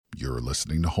You're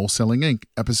listening to Wholesaling Inc.,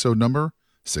 episode number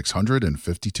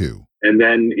 652. And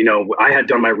then, I had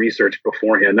done my research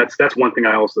beforehand. That's one thing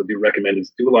I also do recommend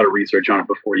is do a lot of research on it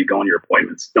before you go on your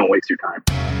appointments. Don't waste your time.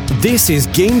 This is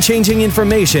game-changing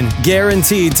information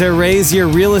guaranteed to raise your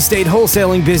real estate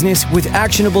wholesaling business with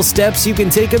actionable steps you can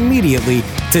take immediately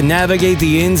to navigate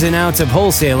the ins and outs of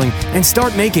wholesaling and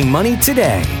start making money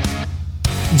today.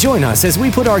 Join us as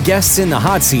we put our guests in the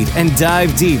hot seat and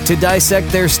dive deep to dissect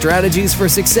their strategies for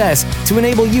success to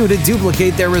enable you to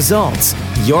duplicate their results.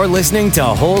 You're listening to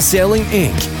Wholesaling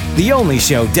Inc., the only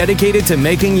show dedicated to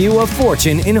making you a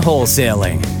fortune in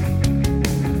wholesaling.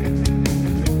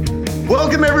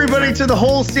 Welcome, everybody, to the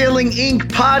Wholesaling Inc.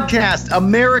 podcast,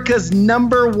 America's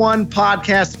 #1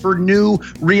 podcast for new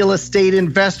real estate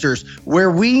investors,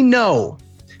 where we know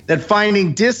that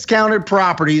finding discounted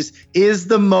properties is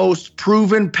the most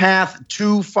proven path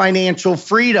to financial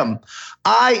freedom.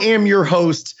 I am your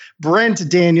host, Brent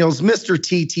Daniels, Mr.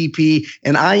 TTP,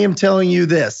 and I am telling you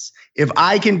this. If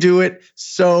I can do it,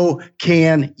 so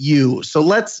can you. So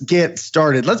let's get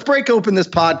started. Let's break open this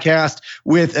podcast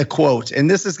with a quote. And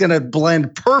this is going to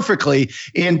blend perfectly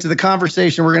into the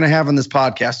conversation we're going to have on this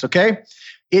podcast, okay?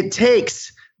 It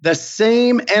takes the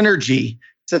same energy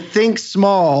to think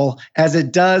small as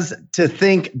it does to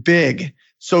think big.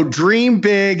 So dream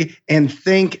big and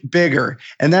think bigger.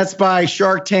 And that's by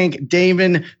Shark Tank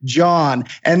Daymond John.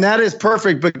 And that is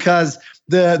perfect because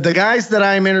the guys that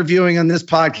I'm interviewing on this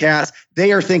podcast,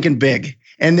 they are thinking big.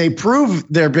 And they prove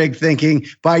their big thinking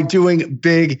by doing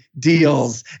big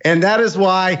deals. And that is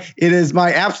why it is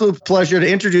my absolute pleasure to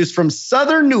introduce from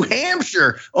Southern New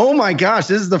Hampshire. Oh my gosh,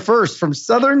 this is the first from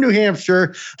Southern New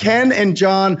Hampshire, Ken and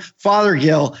John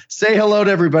Fothergill. Say hello to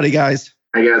everybody, guys.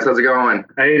 Hey guys, how's it going?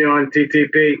 How you doing,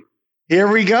 TTP? Here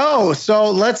we go.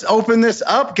 So let's open this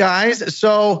up, guys.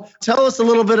 So tell us a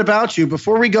little bit about you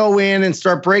before we go in and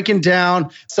start breaking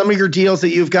down some of your deals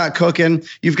that you've got cooking.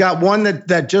 You've got one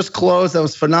that just closed that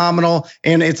was phenomenal,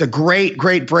 and it's a great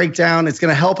breakdown. It's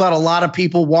going to help out a lot of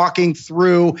people walking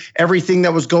through everything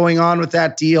that was going on with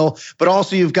that deal. But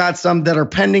also you've got some that are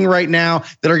pending right now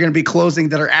that are going to be closing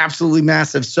that are absolutely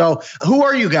massive. So who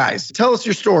are you guys? Tell us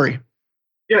your story.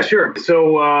 Yeah, sure.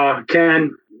 So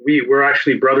Ken, we're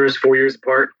actually brothers, 4 years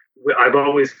apart. I've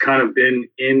always kind of been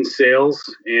in sales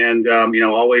and,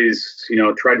 always,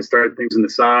 tried to start things on the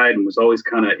side and was always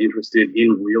kind of interested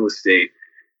in real estate.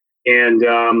 And,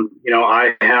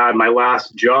 I had my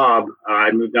last job.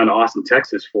 I moved down to Austin,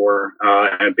 Texas for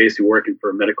basically working for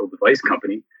a medical device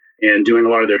company and doing a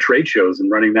lot of their trade shows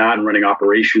and running that and running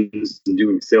operations and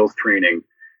doing sales training.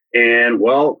 And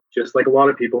well, just like a lot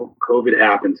of people, COVID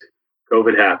happened.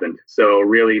 So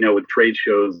really, with trade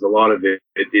shows, a lot of it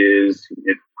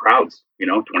crowds,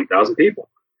 20,000 people.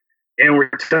 And we're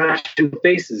touching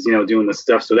faces, doing this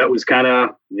stuff. So that was kind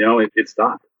of, it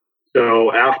stopped.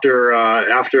 So after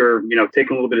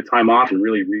taking a little bit of time off and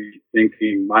really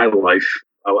rethinking my life,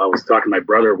 I was talking to my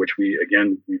brother, which we've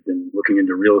been looking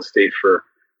into real estate for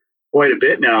quite a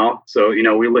bit now. So,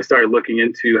 we started looking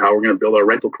into how we're going to build our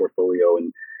rental portfolio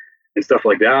and stuff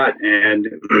like that. And,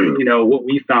 what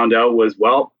we found out was,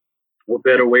 well, what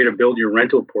better way to build your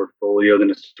rental portfolio than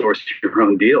to source your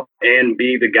own deal and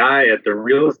be the guy at the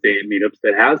real estate meetups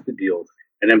that has the deals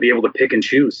and then be able to pick and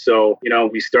choose. So,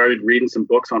 we started reading some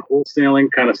books on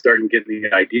wholesaling, kind of starting getting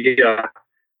the idea,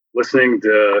 listening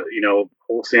to,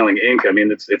 Wholesaling Inc. I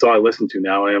mean, it's all I listen to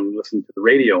now. I don't listen to the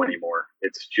radio anymore.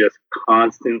 It's just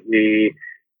constantly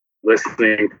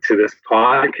listening to this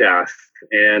podcast.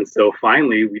 And so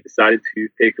finally we decided to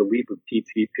take a leap of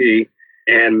TTP,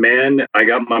 and man, I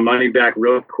got my money back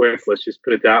real quick. Let's just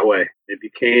put it that way. It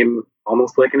became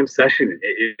almost like an obsession.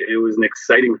 It was an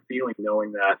exciting feeling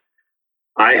knowing that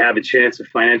I have a chance of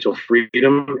financial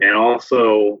freedom and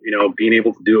also, being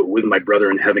able to do it with my brother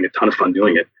and having a ton of fun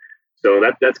doing it. So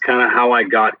that's kind of how I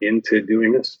got into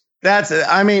doing this.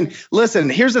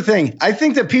 Listen, here's the thing. I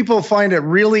think that people find it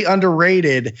really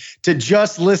underrated to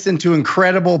just listen to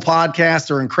incredible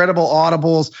podcasts or incredible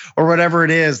audibles or whatever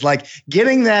it is. Like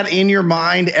getting that in your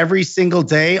mind every single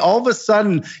day, all of a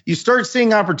sudden you start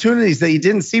seeing opportunities that you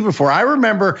didn't see before. I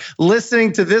remember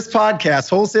listening to this podcast,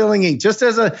 Wholesaling Inc.,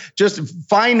 just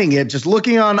finding it, just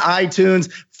looking on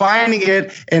iTunes, finding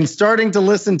it and starting to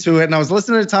listen to it. And I was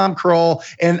listening to Tom Kroll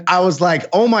and I was like,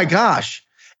 oh my gosh.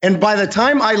 And by the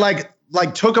time I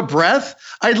like took a breath,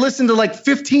 I'd listened to like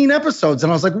 15 episodes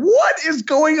and I was like, what is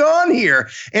going on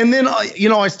here? And then,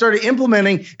 I started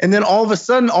implementing, and then all of a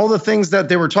sudden, all the things that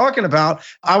they were talking about,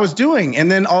 I was doing.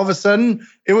 And then all of a sudden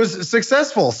it was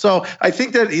successful. So I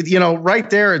think that, right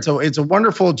there, it's a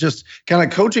wonderful just kind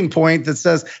of coaching point that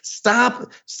says,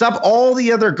 stop all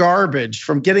the other garbage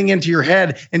from getting into your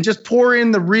head and just pour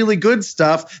in the really good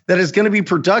stuff that is going to be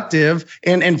productive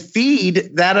and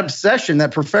feed that obsession,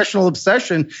 that professional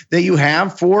obsession that you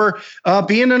have for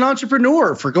being an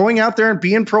entrepreneur, for going out there and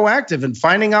being proactive and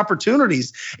finding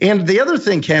opportunities. And the other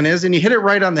thing, Ken, is, and you hit it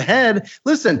right on the head,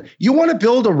 listen, you want to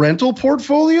build a rental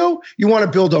portfolio? You want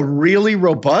to build a really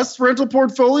robust rental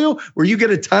portfolio where you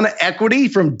get a ton of equity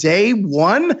from day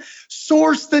one?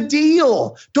 Source the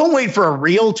deal. Don't wait for a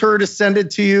realtor to send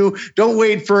it to you. Don't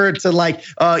wait for it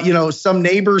to some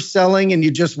neighbor selling and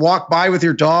you just walk by with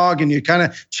your dog and you kind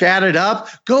of chat it up.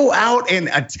 Go out and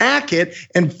attack it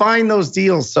and find those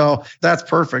deals. So that's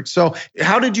perfect. So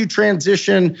how did you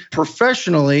transition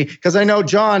professionally? Because I know,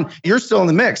 John, you're still in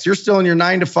the mix. You're still in your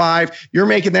 9 to 5. You're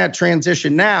making that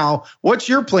transition now. What's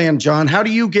your plan, John?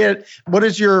 What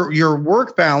is your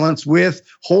work balance with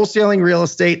wholesaling real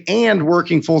estate and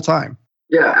working full time?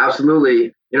 Yeah,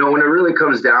 absolutely. When it really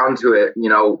comes down to it,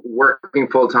 working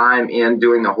full time and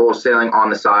doing the wholesaling on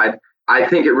the side, I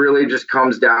think it really just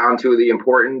comes down to the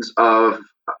importance of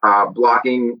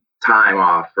blocking time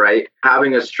off, right?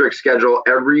 Having a strict schedule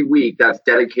every week that's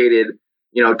dedicated,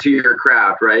 to your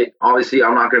craft, right? Obviously,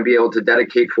 I'm not going to be able to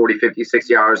dedicate 40, 50,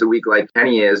 60 hours a week like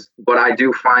Kenny is, but I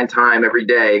do find time every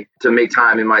day to make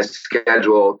time in my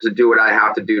schedule to do what I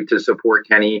have to do to support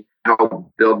Kenny,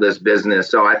 help build this business.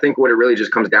 So I think what it really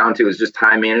just comes down to is just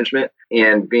time management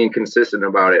and being consistent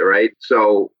about it, right?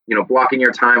 So, blocking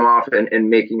your time off and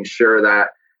making sure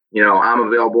that, I'm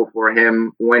available for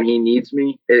him when he needs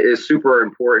me is super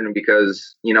important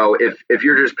because, if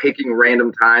you're just picking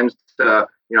random times to,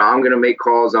 I'm going to make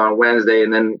calls on Wednesday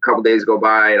and then a couple days go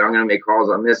by and I'm going to make calls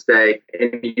on this day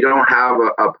and you don't have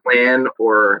a plan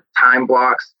or time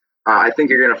blocks, I think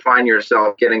you're going to find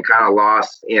yourself getting kind of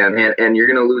lost and you're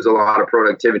going to lose a lot of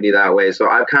productivity that way. So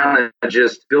I've kind of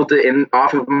just built it in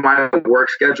off of my work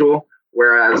schedule.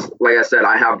 Whereas, like I said,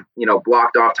 I have,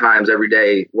 blocked off times every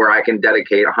day where I can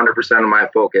dedicate 100% of my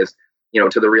focus,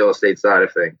 to the real estate side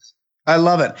of things. I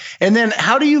love it. And then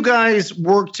how do you guys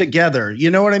work together? You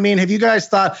know what I mean? Have you guys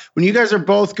thought, when you guys are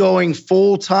both going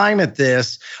full time at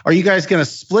this, are you guys going to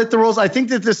split the roles? I think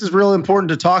that this is real important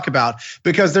to talk about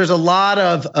because there's a lot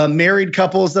of married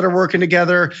couples that are working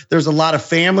together. There's a lot of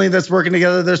family that's working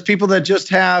together. There's people that just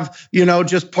have,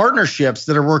 just partnerships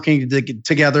that are working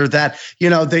together that,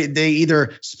 they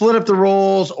either split up the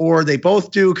roles or they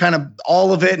both do kind of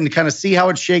all of it and kind of see how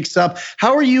it shakes up.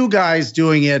 How are you guys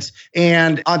doing it?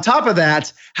 And on top of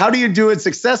that, how do you do it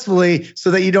successfully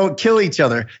so that you don't kill each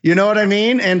other? You know what I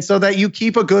mean? And so that you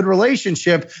keep a good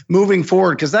relationship moving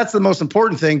forward, because that's the most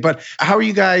important thing. But how are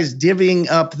you guys divvying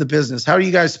up the business? How are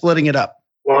you guys splitting it up?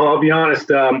 Well, I'll be honest.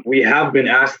 We have been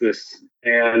asked this,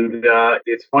 and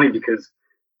it's funny because,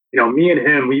 me and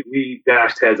him, we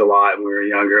dashed heads a lot when we were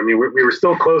younger. I mean, we were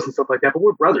still close and stuff like that, but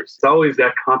we're brothers. It's always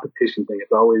that competition thing.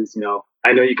 It's always,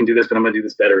 I know you can do this, but I'm going to do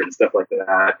this better and stuff like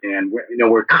that. And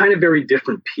we're kind of very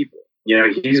different people.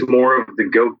 He's more of the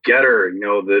go-getter,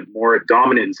 the more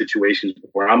dominant in situations,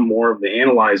 where I'm more of the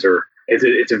analyzer.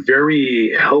 It's a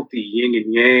very healthy yin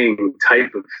and yang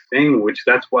type of thing, which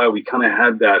that's why we kind of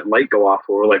had that light go off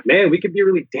where we're like, man, we could be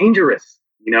really dangerous,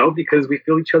 because we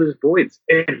fill each other's voids.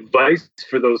 Advice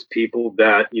for those people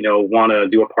that, want to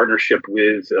do a partnership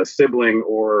with a sibling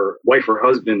or wife or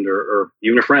husband or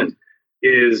even a friend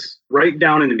is write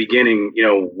down in the beginning,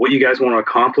 what you guys want to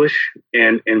accomplish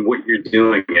and what you're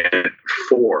doing it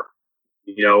for.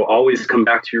 Always come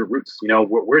back to your roots.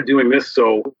 We're doing this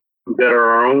so that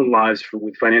are our own lives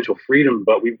with financial freedom,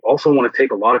 but we also want to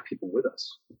take a lot of people with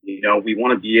us. We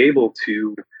want to be able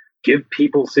to give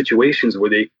people situations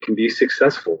where they can be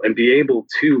successful and be able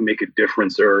to make a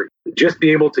difference or just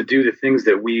be able to do the things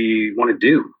that we want to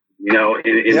do,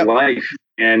 in life.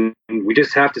 And we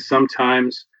just have to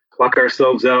sometimes pluck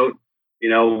ourselves out,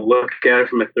 look at it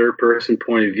from a third person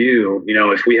point of view,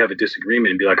 if we have a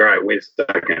disagreement and be like, all right, wait a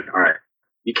second. All right.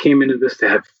 You came into this to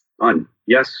have fun.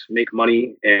 Yes, make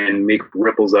money and make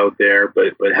ripples out there,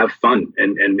 but have fun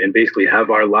and basically have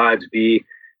our lives be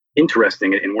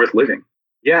interesting and worth living.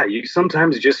 Yeah. You just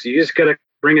got to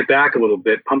bring it back a little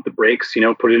bit, pump the brakes,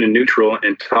 put it in neutral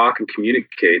and talk and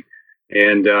communicate.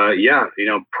 And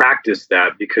practice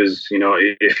that because,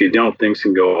 if you don't, things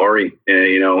can go awry,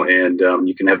 and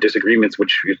you can have disagreements,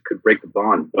 which could break the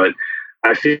bond. But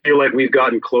I feel like we've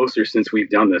gotten closer since we've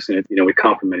done this, and we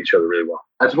complement each other really well.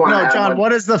 John, what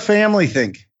does the family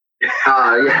think?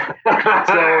 Yeah.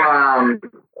 So,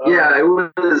 it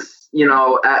was,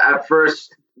 at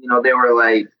first, they were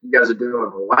like, you guys are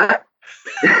doing what?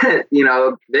 you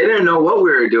know, they didn't know what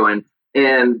we were doing.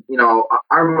 And, you know,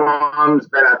 our mom's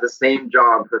been at the same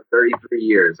job for 33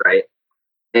 years, right?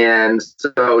 And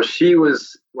so she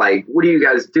was like, what are you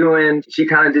guys doing? She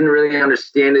kind of didn't really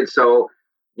understand it. So,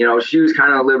 you know, she was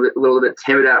kind of a little bit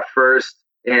timid at first.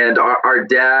 And our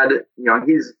dad, you know,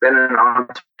 he's been an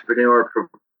entrepreneur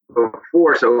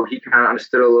before, so he kind of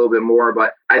understood a little bit more.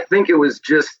 But I think it was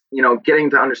just, you know, getting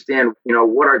to understand, you know,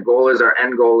 what our goal is, our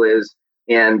end goal is,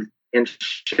 and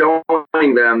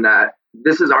showing them that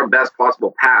this is our best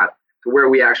possible path to where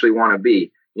we actually want to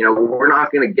be. You know, we're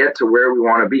not going to get to where we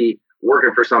want to be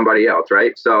working for somebody else,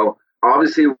 right? So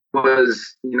obviously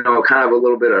was, you know, kind of a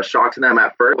little bit of a shock to them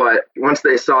at first, but once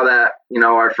they saw that, you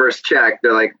know, our first check,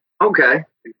 they're like, okay,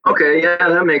 yeah,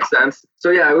 that makes sense. So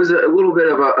yeah, it was a little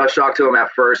bit of a shock to them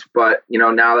at first, but, you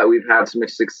know, now that we've had some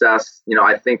success, you know,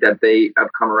 I think that they have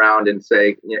come around and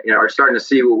say, you know, are starting to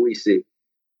see what we see.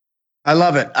 I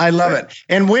love it. I love it.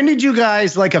 And when did you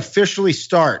guys like officially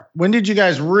start? When did you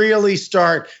guys really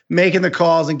start making the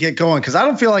calls and get going? Because I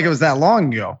don't feel like it was that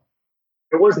long ago.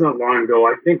 It wasn't that long ago.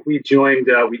 I think we joined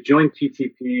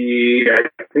TTP,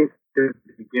 I think the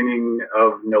beginning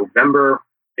of November.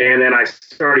 And then I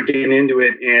started getting into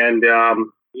it. And,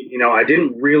 you know, I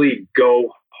didn't really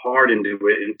go hard into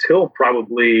it until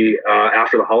probably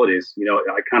after the holidays. You know,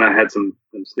 I kind of had some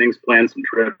things planned, some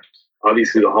trips.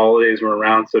 Obviously, the holidays were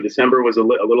around. So December was a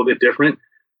little bit different.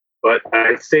 But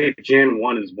I'd say Jan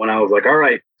 1 is when I was like, all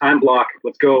right, time block,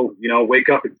 let's go, you know, wake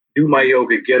up and do my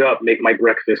yoga, get up, make my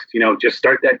breakfast, you know, just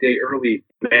start that day early.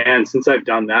 And since I've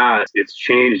done that, it's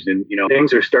changed. And, you know,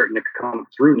 things are starting to come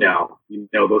through now. You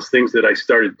know, those things that I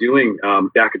started doing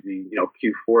back at the, you know,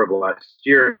 Q4 of last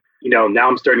year, you know, now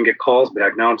I'm starting to get calls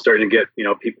back. Now I'm starting to get, you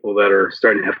know, people that are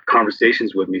starting to have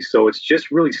conversations with me. So it's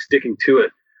just really sticking to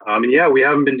it. And yeah, we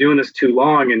haven't been doing this too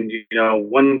long, and, you know,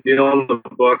 one deal on the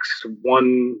books,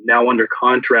 one now under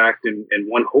contract, and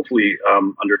one hopefully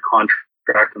under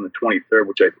contract on the 23rd,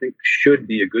 which I think should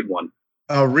be a good one.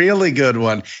 A really good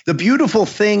one. The beautiful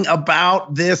thing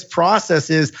about this process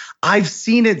is I've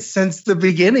seen it since the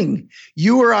beginning.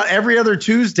 You were on every other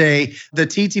Tuesday, the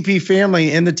TTP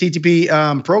family in the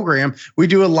TTP program, we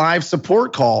do a live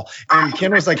support call. And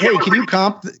Ken was like, hey, can you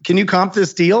comp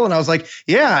this deal? And I was like,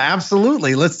 yeah,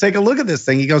 absolutely. Let's take a look at this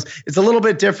thing. He goes, it's a little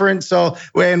bit different. So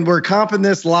when we're comping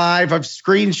this live, I'm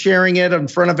screen sharing it in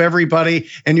front of everybody.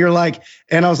 And you're like,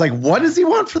 and I was like, what does he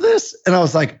want for this? And I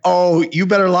was like, oh, you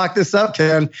better lock this up, Ken.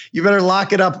 You better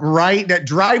lock it up right now.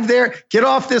 Drive there, get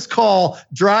off this call,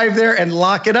 drive there and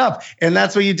lock it up. And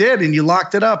that's what you did. And you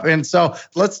locked it up. And so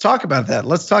let's talk about that.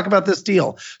 Let's talk about this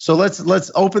deal. So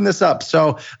let's open this up.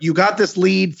 So you got this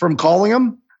lead from calling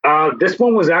him? This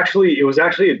one was actually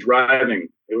a driving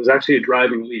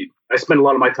lead. I spent a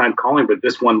lot of my time calling, but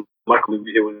this one, luckily,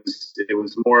 it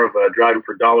was more of a driving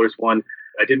for dollars one.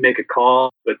 I did make a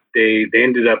call, but they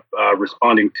ended up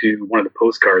responding to one of the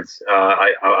postcards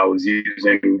I was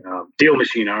using. Deal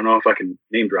Machine. I don't know if I can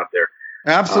name drop there.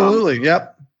 Absolutely.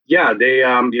 Yep. Yeah,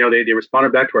 they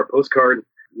responded back to our postcard.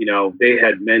 You know, they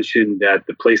had mentioned that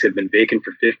the place had been vacant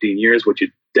for 15 years, which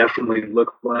it definitely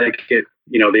looked like it.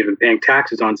 You know, they've been paying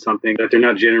taxes on something that they're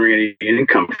not generating any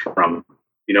income from.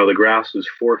 You know, the grass was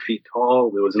 4 feet tall.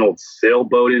 There was an old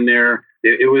sailboat in there.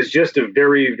 It was just a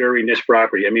very, very niche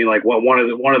property. I mean, like one of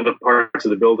the parts of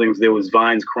the buildings, there was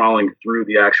vines crawling through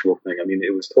the actual thing. I mean,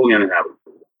 it was totally uninhabitable.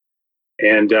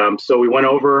 And so we went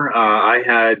over. I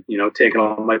had, you know, taken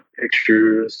all my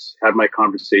pictures, had my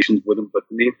conversations with him. But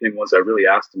the main thing was I really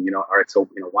asked him, you know, all right, so,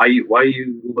 you know, why are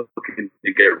you looking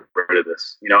to get rid of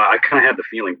this? You know, I kind of had the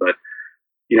feeling, but,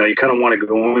 you know, you kind of want to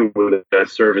go in with a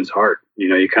servant's heart. You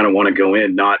know, you kind of want to go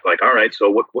in, not like, all right, so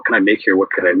what can I make here?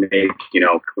 What can I make? You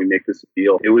know, can we make this a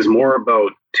deal? It was more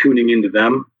about tuning into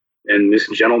them. And this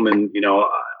gentleman, you know,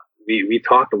 we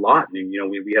talked a lot. And, you know,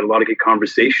 we had a lot of good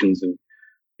conversations. And,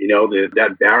 you know,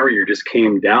 that barrier just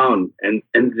came down. And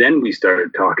then we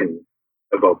started talking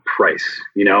about price,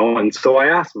 you know. And so I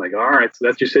asked him, like, all right, so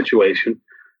that's your situation.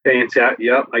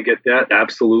 Yep, I get that.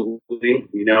 Absolutely.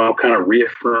 You know, kind of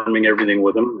reaffirming everything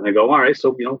with him. And I go, all right,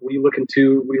 so, you know, what are you looking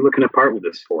to part with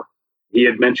this for? He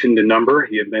had mentioned a number.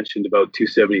 He had mentioned about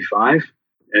 275.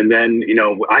 And then, you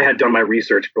know, I had done my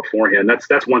research beforehand.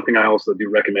 That's one thing I also do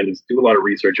recommend is do a lot of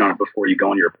research on it before you go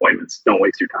on your appointments. Don't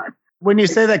waste your time. When you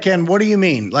say that, Ken, what do you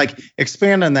mean? Like,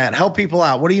 expand on that. Help people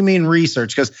out. What do you mean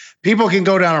research? Because people can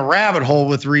go down a rabbit hole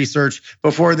with research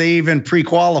before they even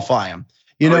pre-qualify them.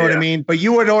 You know what I mean? But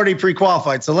you had already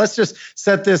pre-qualified. So let's just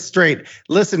set this straight.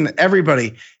 Listen,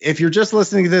 everybody, if you're just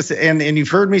listening to this and you've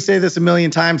heard me say this a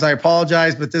million times, I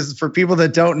apologize, but this is for people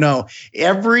that don't know.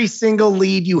 Every single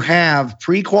lead you have,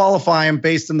 pre-qualify them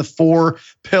based on the 4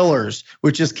 pillars,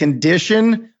 which is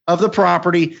condition of the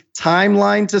property,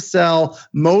 timeline to sell,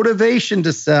 motivation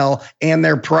to sell, and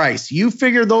their price. You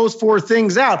figure those 4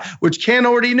 things out, which Ken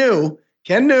already knew.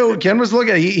 Ken was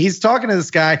looking, he's talking to this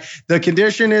guy. The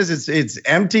condition is it's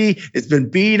empty. It's been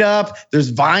beat up. There's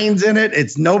vines in it.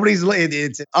 It's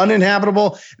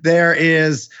uninhabitable. There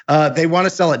is, they want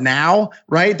to sell it now,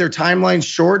 right? Their timeline's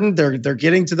shortened. They're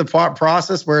getting to the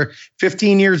process where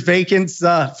 15 years vacant.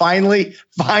 Finally,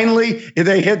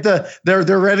 they hit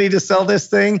they're ready to sell this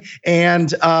thing. And,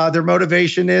 their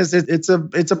motivation is it's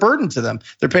a burden to them.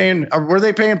 Were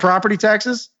they paying property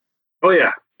taxes? Oh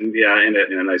yeah. Yeah, in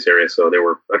a nice area, so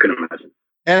I couldn't imagine.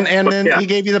 And then he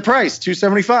gave you the price,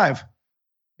 $275.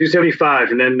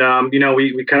 $275, and then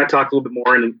we kind of talked a little bit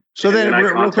more.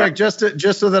 Real quick, just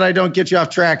so that I don't get you off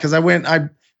track, because I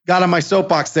got on my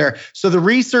soapbox there. So the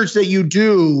research that you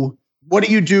do, what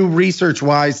do you do research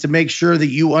wise to make sure that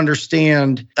you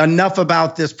understand enough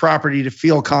about this property to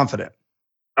feel confident?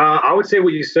 I would say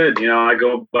what you said. I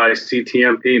go by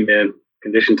CTMP, man,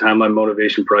 condition, timeline,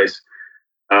 motivation, price.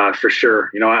 For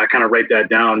sure. I kind of write that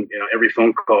down. Every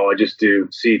phone call, I just do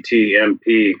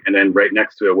CTMP and then right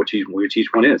next to it, which each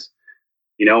one is.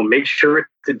 Make sure it's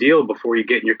a deal before you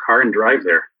get in your car and drive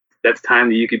there. That's time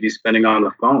that you could be spending on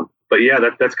the phone. But yeah,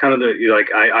 that's kind of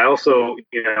I also,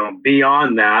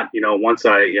 beyond that, once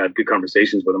I had good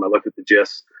conversations with them, I looked at the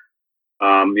GIS.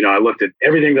 I looked at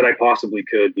everything that I possibly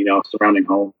could, surrounding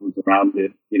homes, around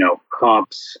it,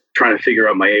 comps, trying to figure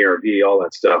out my ARV, all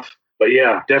that stuff. But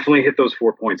yeah, definitely hit those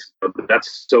 4 points.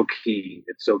 That's so key.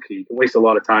 It's so key. You can waste a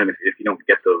lot of time if you don't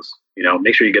get those.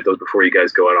 Make sure you get those before you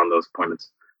guys go out on those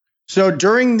appointments. So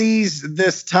during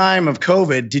this time of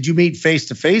COVID, did you meet face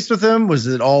to face with them? Was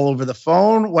it all over the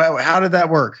phone? How did that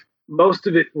work? Most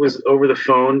of it was over the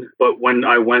phone, but when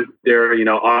I went there,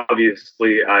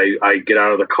 obviously I get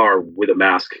out of the car with a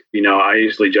mask. I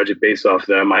usually judge it based off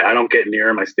them. I don't get near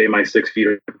them. I stay my 6 feet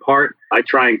apart. I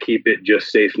try and keep it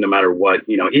just safe no matter what.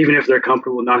 Even if they're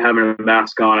comfortable not having a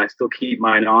mask on, I still keep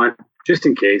mine on just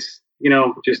in case,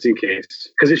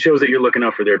 because it shows that you're looking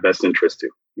out for their best interest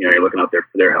too. You're looking out there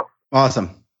for their health.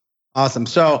 Awesome.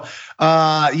 So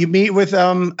you meet with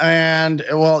them and,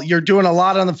 you're doing a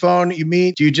lot on the phone. Do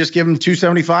you just give them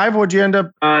 $275? What'd you end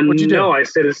up? What'd you do? I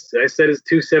said it's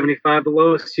 $275 the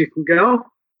lowest you can go.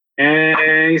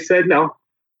 And he said no.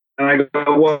 And I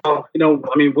go, what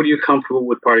are you comfortable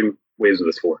with parting ways with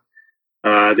this for?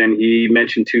 Then he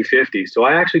mentioned $250. So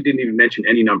I actually didn't even mention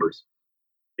any numbers.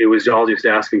 It was all just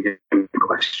asking him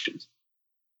questions.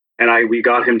 And we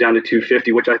got him down to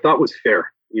 $250, which I thought was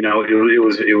fair.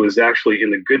 It was actually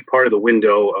in the good part of the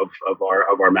window of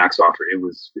our max offer. It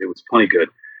was plenty good.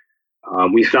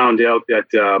 We found out that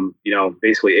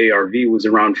basically ARV was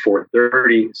around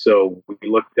 430, so we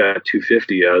looked at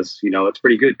 250 as that's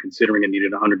pretty good considering it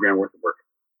needed $100,000 worth of work.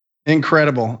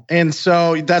 Incredible. And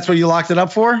so that's what you locked it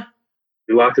up for?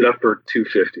 We locked it up for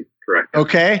 250. Correct.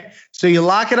 Okay. So you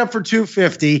lock it up for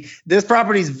 250. This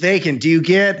property's vacant.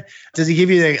 Does he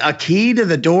give you a key to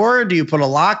the door? Do you put a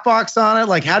lockbox on it?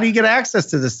 Like, how do you get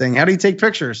access to this thing? How do you take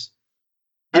pictures?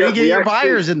 How do you get your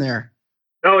buyers in there?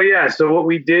 Oh yeah. So what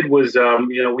we did was, we got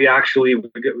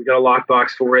a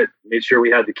lockbox for it, made sure we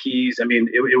had the keys. I mean,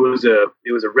 it was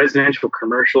a residential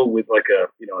commercial with like a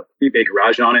 3-bay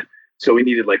garage on it. So we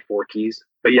needed like 4 keys,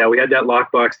 but yeah, we had that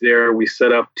lockbox there. We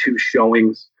set up 2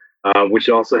 showings. Which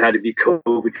also had to be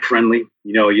COVID friendly.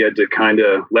 You had to kind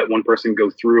of let one person go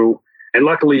through. And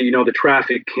luckily, the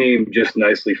traffic came just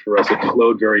nicely for us. It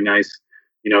flowed very nice,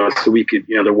 so we could,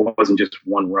 there wasn't just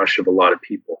one rush of a lot of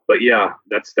people. But yeah,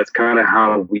 that's kind of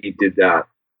how we did that.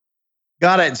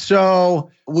 Got it.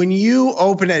 So when you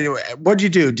open it, what'd you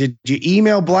do? Did you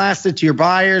email blast it to your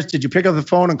buyers? Did you pick up the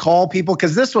phone and call people?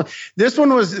 Because this one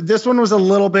was a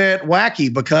little bit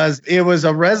wacky because it was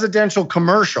a residential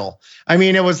commercial. I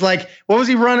mean, it was like, what was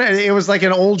he running? It was like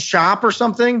an old shop or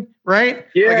something, right?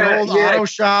 Yeah, like an old auto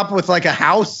shop with like a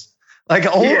house, like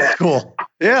old school.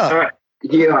 Yeah. All right.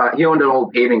 He owned an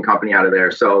old paving company out of there.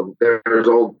 So there's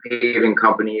old paving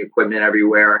company equipment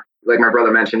everywhere. Like my brother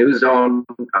mentioned, it was owned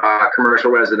commercial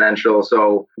residential.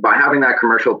 So by having that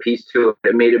commercial piece to it,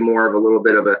 it made it more of a little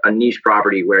bit of a niche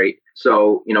property, right?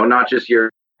 So, not just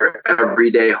your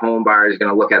everyday home buyer is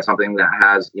going to look at something that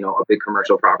has, a big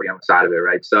commercial property on the side of it,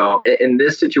 right? So in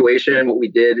this situation, what we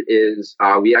did is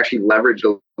we actually leveraged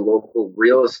a local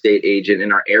real estate agent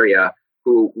in our area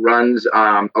who runs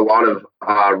a lot of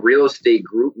real estate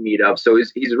group meetups. So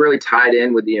he's really tied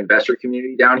in with the investor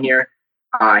community down here.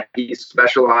 He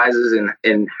specializes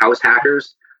in house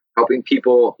hackers, helping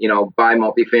people, buy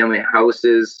multifamily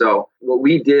houses. So what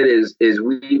we did is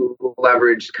we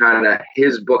leveraged kind of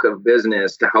his book of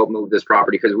business to help move this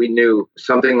property, because we knew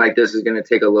something like this is going to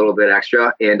take a little bit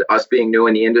extra. And us being new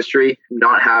in the industry,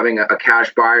 not having a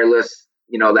cash buyer list,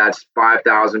 that's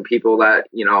 5,000 people that,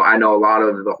 I know a lot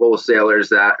of the wholesalers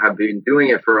that have been doing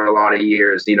it for a lot of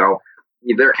years,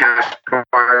 their cash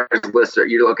buyers list,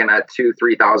 you're looking at 2,000,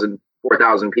 3,000,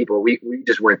 4,000 people. We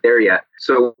just weren't there yet.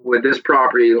 So with this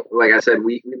property, like I said,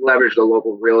 we leveraged a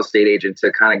local real estate agent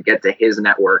to kind of get to his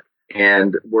network,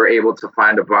 and we're able to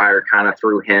find a buyer kind of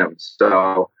through him.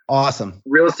 So awesome.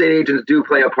 Real estate agents do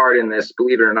play a part in this,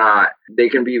 believe it or not. They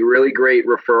can be really great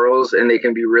referrals, and they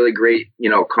can be really great,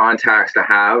 contacts to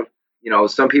have.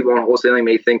 Some people in wholesaling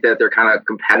may think that they're kind of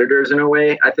competitors in a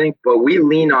way, I think, but we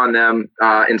lean on them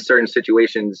in certain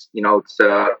situations,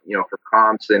 for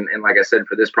comps and like I said,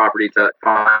 for this property to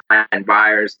find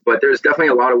buyers. But there's definitely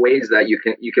a lot of ways that you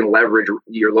can leverage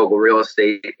your local real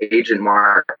estate agent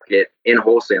market in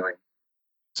wholesaling.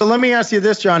 So let me ask you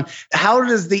this, John. How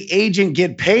does the agent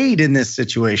get paid in this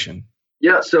situation?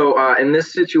 Yeah, so in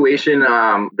this situation,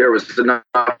 there was enough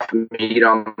meat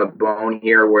on the bone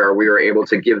here where we were able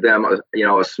to give them a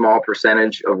small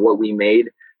percentage of what we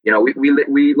made.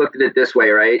 We looked at it this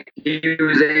way, right? He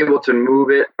was able to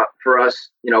move it for us,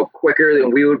 quicker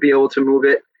than we would be able to move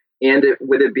it. And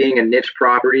with it being a niche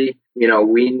property,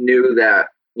 we knew that,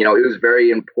 it was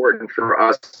very important for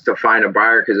us to find a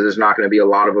buyer, because there's not going to be a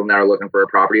lot of them that are looking for a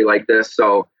property like this.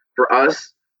 So for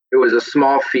us, it was a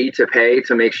small fee to pay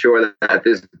to make sure that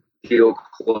this deal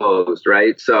closed,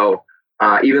 right? So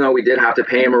even though we did have to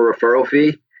pay him a referral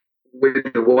fee,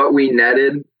 with what we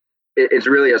netted, it's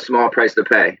really a small price to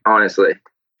pay, honestly.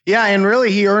 Yeah, and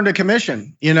really he earned a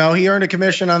commission. He earned a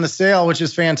commission on the sale, which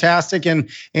is fantastic. And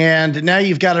now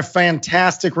you've got a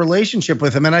fantastic relationship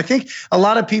with him. And I think a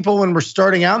lot of people, when we're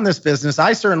starting out in this business,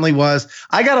 I certainly was,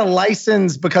 I got a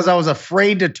license because I was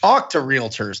afraid to talk to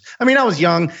realtors. I mean, I was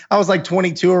young. I was like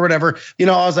 22 or whatever. I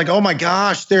was like, oh my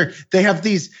gosh, they have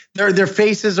these, their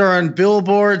faces are on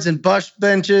billboards and bus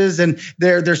benches, and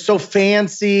they're so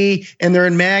fancy, and they're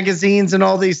in magazines and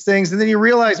all these things. And then you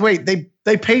realize, wait,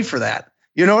 they pay for that.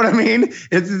 You know what I mean?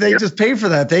 They just pay for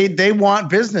that. They want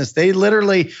business. They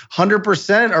literally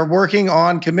 100% are working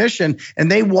on commission, and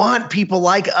they want people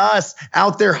like us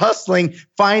out there hustling,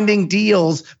 finding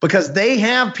deals, because they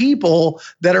have people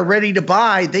that are ready to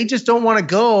buy. They just don't want to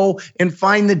go and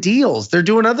find the deals. They're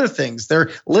doing other things.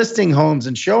 They're listing homes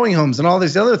and showing homes and all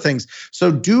these other things.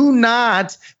 So do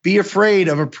not be afraid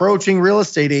of approaching real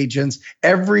estate agents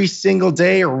every single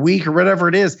day or week or whatever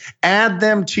it is. Add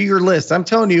them to your list. I'm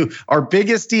telling you, our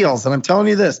biggest deals, and I'm telling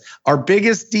you this, our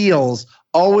biggest deals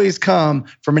always come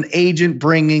from an agent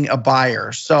bringing a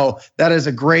buyer. So that is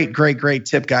a great, great, great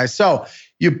tip, guys. So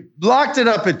you locked it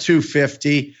up at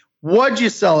 $250. What'd you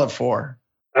sell it for?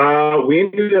 We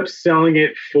ended up selling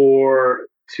it for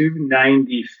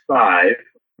 $295.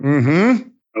 Mm-hmm.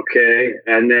 Okay,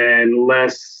 and then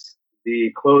less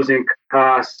the closing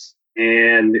costs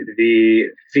and the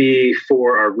fee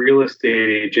for our real estate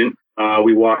agent,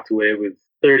 we walked away with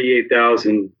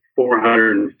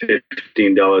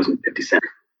 $38,415.50.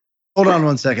 Hold on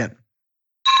one second.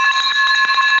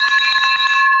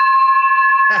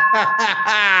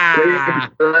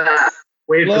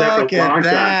 Wait for that. Look at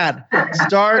that.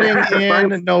 Starting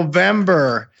in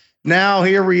November. Now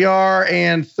here we are,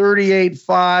 and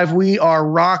 38.5. We are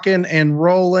rocking and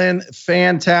rolling.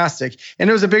 Fantastic. And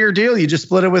it was a bigger deal. You just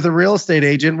split it with a real estate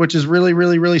agent, which is really,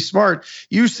 really, really smart.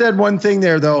 You said one thing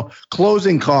there though,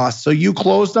 closing costs. So you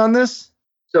closed on this?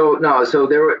 So no, this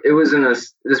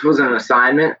was an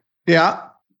assignment. Yeah.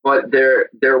 But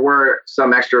there were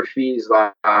some extra fees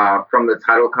from the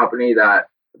title company that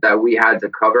we had to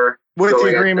cover. With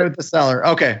the agreement with the seller.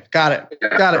 Okay. Got it.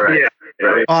 Yeah, got it. Right. Yeah.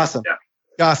 Right. Awesome. Yeah.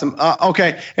 Awesome.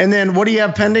 Okay. And then what do you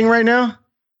have pending right now?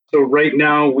 So right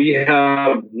now we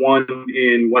have one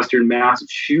in Western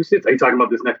Massachusetts. Are you talking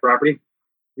about this next property?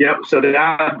 Yep. So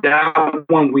that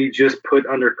one we just put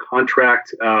under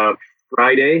contract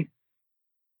Friday.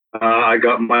 I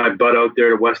got my butt out there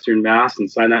to Western Mass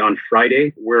and signed that on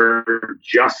Friday. We're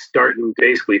just starting to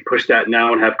basically push that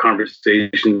now and have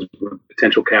conversations with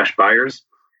potential cash buyers.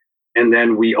 And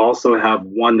then we also have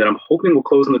one that I'm hoping will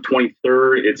close on the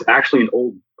 23rd. It's actually an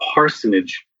old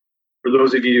parsonage. For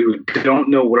those of you who don't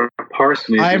know what a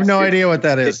parsonage is. I have no idea what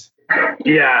that is.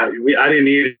 Yeah, I didn't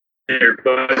either,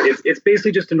 but it's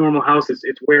basically just a normal house.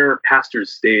 It's where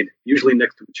pastors stayed, usually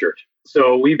next to the church.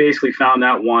 So we basically found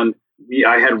that one.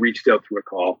 I had reached out through a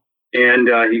call, and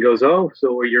he goes, "Oh,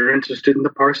 so you're interested in the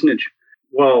parsonage?"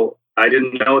 Well, I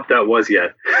didn't know what that was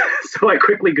yet, so I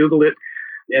quickly Googled it,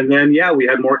 and then we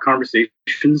had more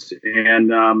conversations,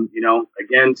 and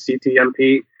again,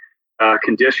 CTMP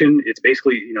condition. It's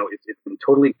basically it's been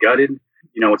totally gutted.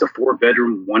 It's a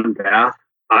 4-bedroom, 1-bath.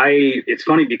 It's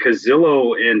funny because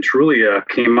Zillow and Trulia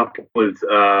came up with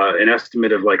an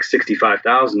estimate of like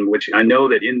 65,000, which I know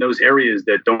that in those areas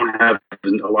that don't have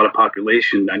a lot of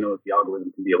population, I know that the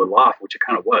algorithm can be a little off, which it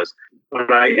kind of was.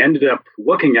 But I ended up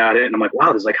looking at it and I'm like,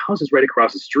 wow, there's like houses right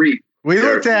across the street. We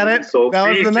looked at it. So that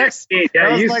was the next.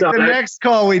 That was like the next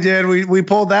call we did. We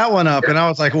pulled that one up, and I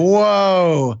was like,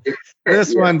 "Whoa,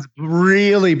 this one's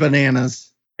really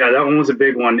bananas." Yeah, that one was a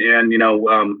big one, and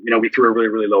we threw a really,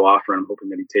 really low offer, and I'm hoping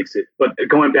that he takes it. But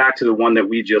going back to the one that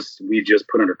we just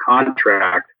put under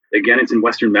contract, again, it's in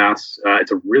Western Mass.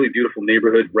 It's a really beautiful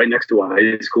neighborhood, right next to a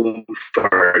high school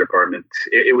fire department.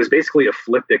 It was basically a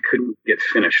flip that couldn't get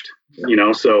finished.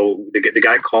 So the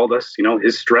guy called us.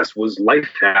 His stress was life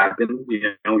happened. He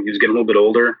was getting a little bit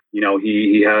older.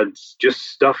 He had just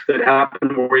stuff that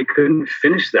happened where he couldn't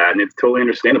finish that, and it's totally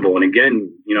understandable. And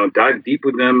again, dive deep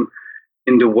with them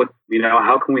into what,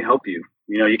 how can we help you?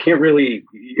 You can't really,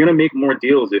 you're going to make more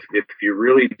deals if you're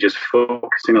really just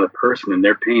focusing on the person and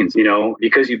their pains,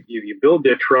 because you build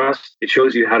their trust. It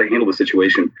shows you how to handle the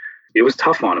situation. It was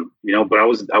tough on him, but I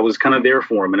was kind of there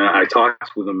for him, and I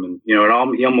talked with him, and,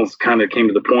 he almost kind of came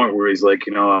to the point where he's like,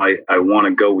 I want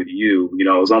to go with you. It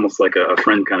was almost like a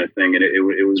friend kind of thing. And it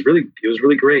was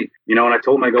really great, and I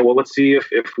told him, I go, well, let's see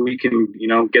if we can,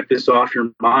 get this off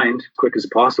your mind as quick as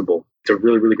possible. It's a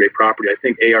really, really great property. I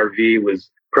think ARV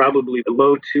was probably the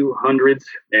low 200s,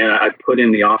 and I put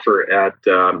in the offer at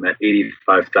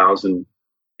 85,000.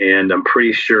 And I'm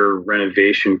pretty sure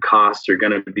renovation costs are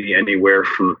going to be anywhere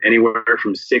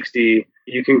from 60.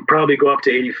 You can probably go up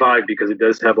to 85 because it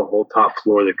does have a whole top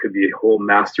floor that could be a whole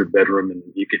master bedroom, and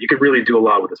you could really do a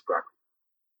lot with this property.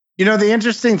 The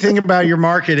interesting thing about your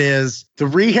market is the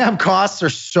rehab costs are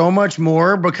so much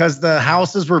more because the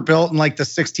houses were built in like the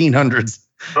 1600s.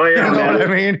 Oh yeah, you know what I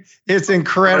mean? It's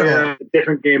incredible. Oh, yeah.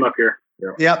 Different game up here.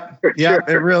 Yep,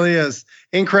 it really is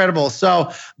incredible.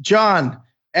 So, John,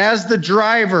 as the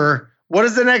driver, what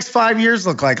does the next 5 years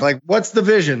look like? Like, what's the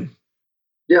vision?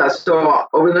 Yeah, so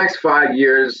over the next 5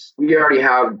 years, we already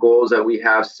have goals that we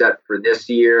have set for this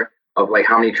year of like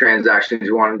how many transactions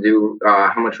we want to do,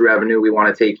 how much revenue we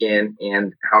want to take in,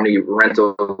 and how many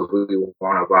rentals we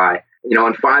want to buy.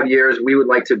 In 5 years, we would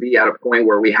like to be at a point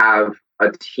where we have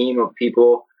a team of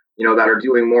people, that are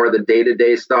doing more of the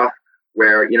day-to-day stuff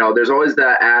where, there's always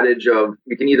that adage of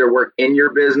you can either work in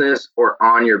your business or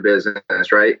on your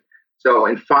business, right? So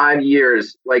in 5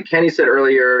 years, like Kenny said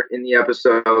earlier in the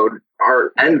episode,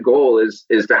 our end goal is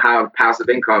to have passive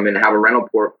income and have a rental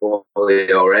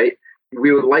portfolio, right?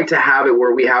 We would like to have it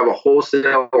where we have a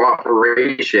wholesale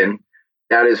operation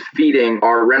that is feeding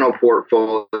our rental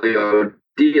portfolio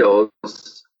deals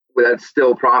that's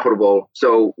still profitable.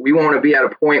 So we want to be at a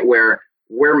point where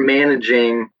we're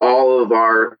managing all of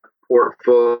our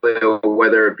portfolio,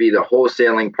 whether it be the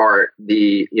wholesaling part,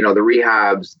 the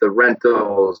rehabs, the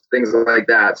rentals, things like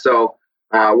that. So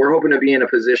we're hoping to be in a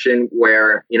position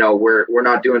where, we're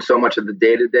not doing so much of the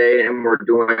day-to-day and we're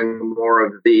doing more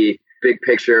of the big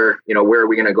picture, where are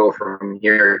we going to go from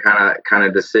here kind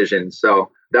of decisions. So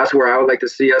that's where I would like to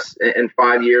see us in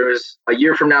 5 years. A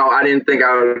year from now, I didn't think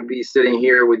I would be sitting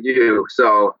here with you.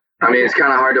 So, it's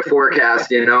kind of hard to forecast,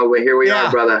 but here we are,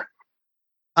 brother.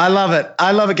 I love it,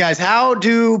 guys. How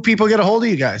do people get a hold of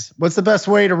you guys? What's the best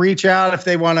way to reach out if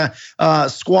they want to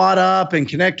squat up and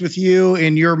connect with you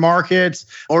in your markets,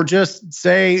 or just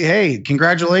say, hey,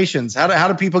 congratulations? How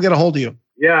do people get a hold of you?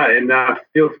 Yeah, and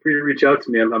feel free to reach out to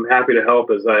me. I'm happy to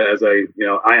help as I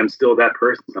I am still that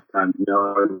person sometimes, and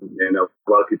a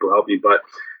lot of people help me. But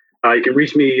you can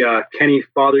reach me, Kenny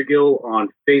Fothergill, on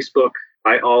Facebook.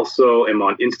 I also am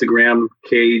on Instagram,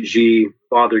 KG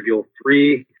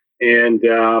Fothergill3. And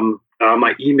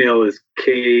my email is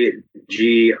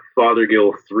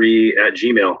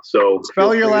kgfothergill3@gmail.com. So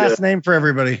spell your last name for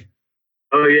everybody.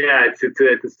 Oh yeah, it's a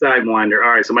sidewinder.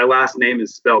 All right, so my last name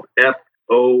is spelled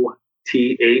Fothergill.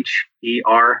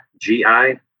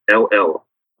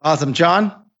 Awesome,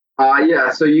 John.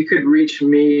 So you could reach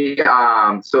me.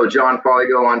 So John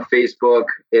Fothergill on Facebook.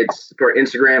 It's for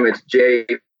Instagram. It's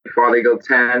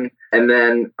jfothergill10. And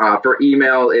then for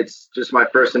email, it's just my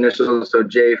first initials, so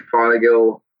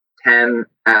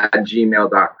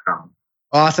jfothergill10@gmail.com.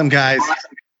 Awesome, guys.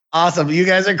 Awesome. You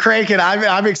guys are cranking.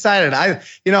 I'm excited.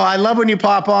 I love when you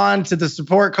pop on to the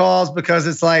support calls because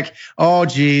it's like, oh,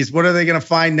 geez, what are they going to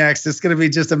find next? It's going to be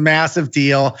just a massive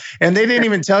deal. And they didn't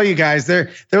even tell you guys.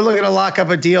 They're looking to lock up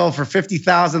a deal for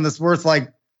 $50,000 that's worth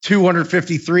like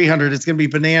 $250, $300. It's going to be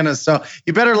bananas. So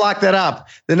you better lock that up.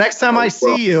 The next time I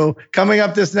see you coming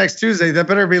up this next Tuesday, that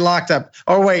better be locked up.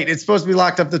 Or wait, it's supposed to be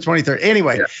locked up the 23rd.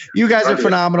 Anyway, You guys are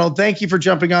phenomenal. Thank you for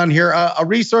jumping on here. A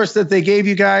resource that they gave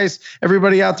you guys,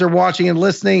 everybody out there watching and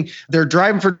listening, their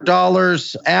Driving for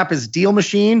Dollars app is Deal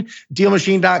Machine,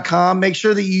 dealmachine.com. Make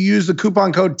sure that you use the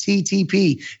coupon code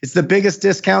TTP. It's the biggest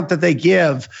discount that they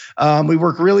give. We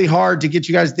work really hard to get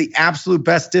you guys the absolute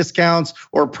best discounts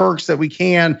or perks that we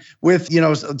can with,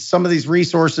 some of these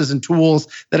resources and tools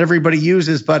that everybody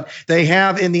uses. But they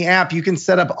have in the app, you can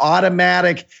set up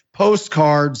automatic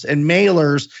postcards and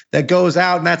mailers that goes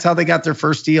out, and that's how they got their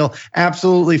first deal.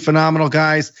 Absolutely phenomenal,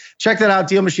 guys. Check that out,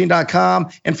 dealmachine.com.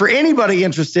 And for anybody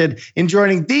interested in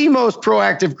joining the most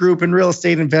proactive group in real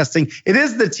estate investing, it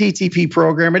is the TTP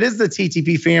program. It is the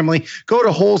TTP family. Go to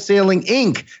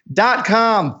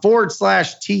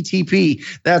wholesalinginc.com/TTP.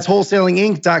 That's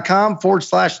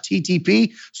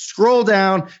wholesalinginc.com/TTP. Scroll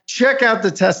down, check out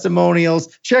the testimonials,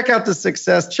 check out the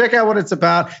success, check out what it's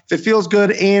about. If it feels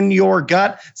good in your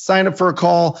gut, sign up for a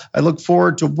call. I look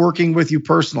forward to working with you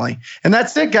personally. And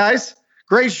that's it, guys.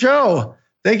 Great show.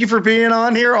 Thank you for being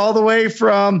on here all the way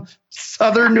from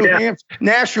southern New Hampshire,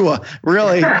 Nashua,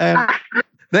 really. And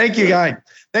thank you, guys.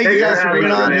 Thank you guys for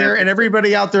being on here. And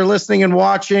everybody out there listening and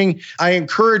watching, I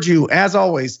encourage you, as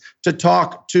always, to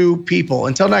talk to people.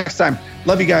 Until next time,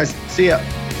 love you guys. See ya.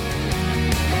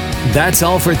 That's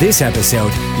all for this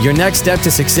episode. Your next step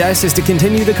to success is to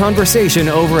continue the conversation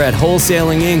over at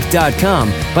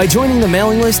wholesalinginc.com by joining the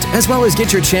mailing list, as well as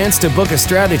get your chance to book a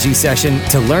strategy session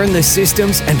to learn the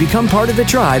systems and become part of the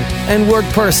tribe and work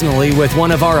personally with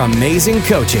one of our amazing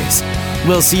coaches.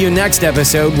 We'll see you next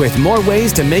episode with more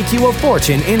ways to make you a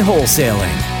fortune in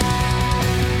wholesaling.